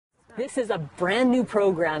This is a brand new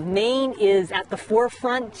program. Maine is at the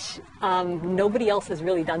forefront. Nobody else has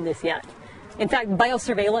really done this yet. In fact,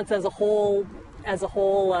 biosurveillance as a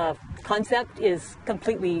whole concept is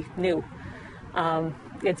completely new.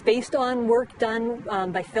 It's based on work done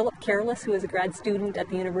by Philip Careless, who is a grad student at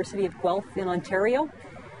the University of Guelph in Ontario.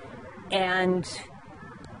 And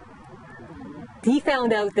he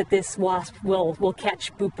found out that this wasp will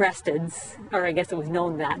catch buprestids, or I guess it was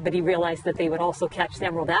known that, but he realized that they would also catch the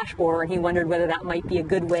emerald ash borer, and he wondered whether that might be a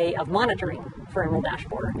good way of monitoring for emerald ash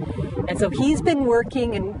borer. And so he's been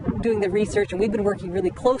working and doing the research, and we've been working really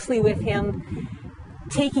closely with him,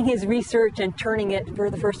 taking his research and turning it, we're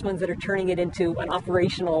the first ones that are turning it into an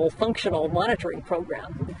operational, functional monitoring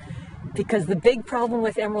program. Because the big problem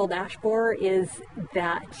with emerald ash borer is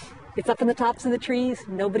that it's up in the tops of the trees,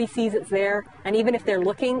 nobody sees it's there, and even if they're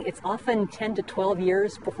looking, it's often 10 to 12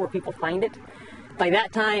 years before people find it. By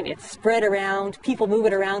that time, it's spread around. People move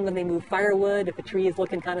it around when they move firewood. If a tree is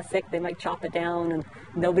looking kind of sick, they might chop it down, and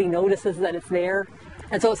nobody notices that it's there.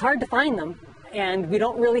 And so it's hard to find them, and we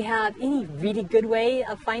don't really have any really good way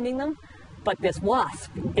of finding them, but this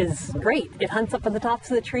wasp is great. It hunts up on the tops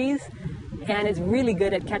of the trees, and is really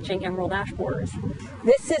good at catching emerald ash borers.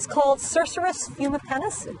 This is called Cerceris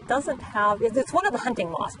fumipennis. It's one of the hunting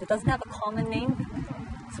wasps. It doesn't have a common name,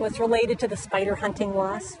 so it's related to the spider hunting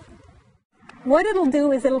wasp. What it'll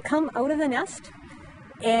do is it'll come out of the nest,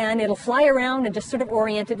 and it'll fly around and just sort of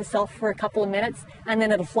orient itself for a couple of minutes, and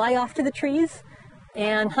then it'll fly off to the trees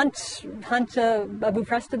and hunt a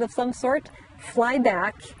buprestid of some sort, fly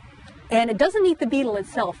back. And it doesn't eat the beetle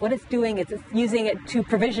itself. What it's doing is it's using it to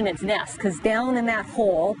provision its nest, because down in that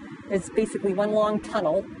hole is basically one long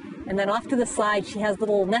tunnel, and then off to the side she has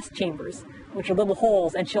little nest chambers, which are little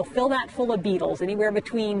holes, and she'll fill that full of beetles, anywhere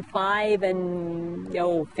between 5 and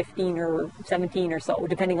 15 or 17 or so,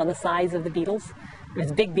 depending on the size of the beetles. If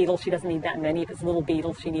it's big beetles, she doesn't need that many. If it's little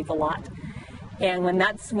beetles, she needs a lot. And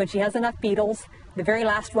when she has enough beetles, the very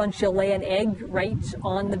last one, she'll lay an egg right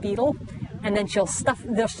on the beetle, and then she'll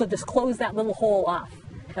just close that little hole off,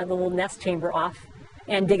 that little nest chamber off,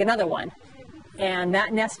 and dig another one. And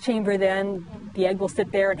that nest chamber then, the egg will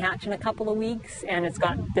sit there and hatch in a couple of weeks, and it's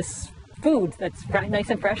got this food that's nice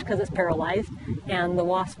and fresh because it's paralyzed, and the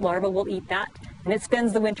wasp larva will eat that, and it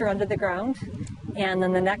spends the winter under the ground, and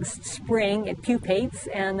then the next spring it pupates,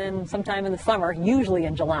 and then sometime in the summer, usually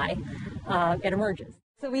in July, it emerges.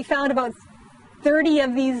 So we found about 30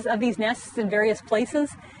 of these nests in various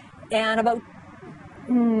places, and about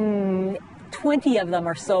 20 of them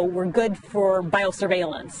or so were good for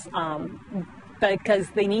biosurveillance, because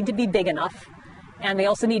they need to be big enough, and they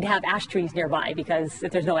also need to have ash trees nearby, because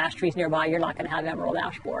if there's no ash trees nearby, you're not going to have emerald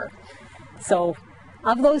ash borer. So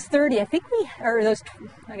of those 30, I think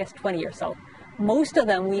I guess 20 or so, most of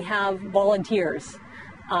them we have volunteers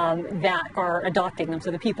that are adopting them, so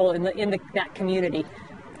the people in that community.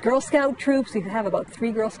 Girl Scout troops, we have about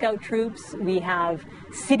 3 Girl Scout troops. We have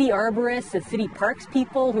city arborists and city parks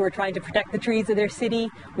people who are trying to protect the trees of their city.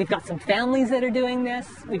 We've got some families that are doing this.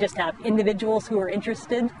 We just have individuals who are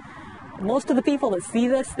interested. Most of the people that see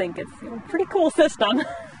this think it's a pretty cool system.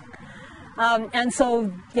 And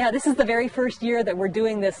so, yeah, this is the very first year that we're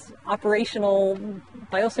doing this operational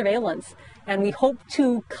biosurveillance, and we hope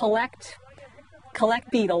to collect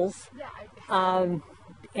beetles.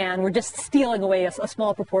 And we're just stealing away a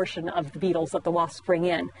small proportion of the beetles that the wasps bring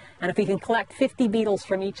in. And if we can collect 50 beetles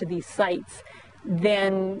from each of these sites,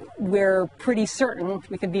 then we're pretty certain,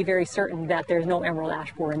 we can be very certain that there's no emerald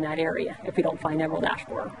ash borer in that area if we don't find emerald ash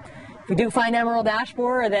borer. If we do find emerald ash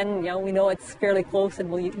borer, then we know it's fairly close, and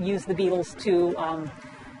we'll use the beetles to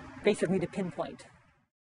basically to pinpoint.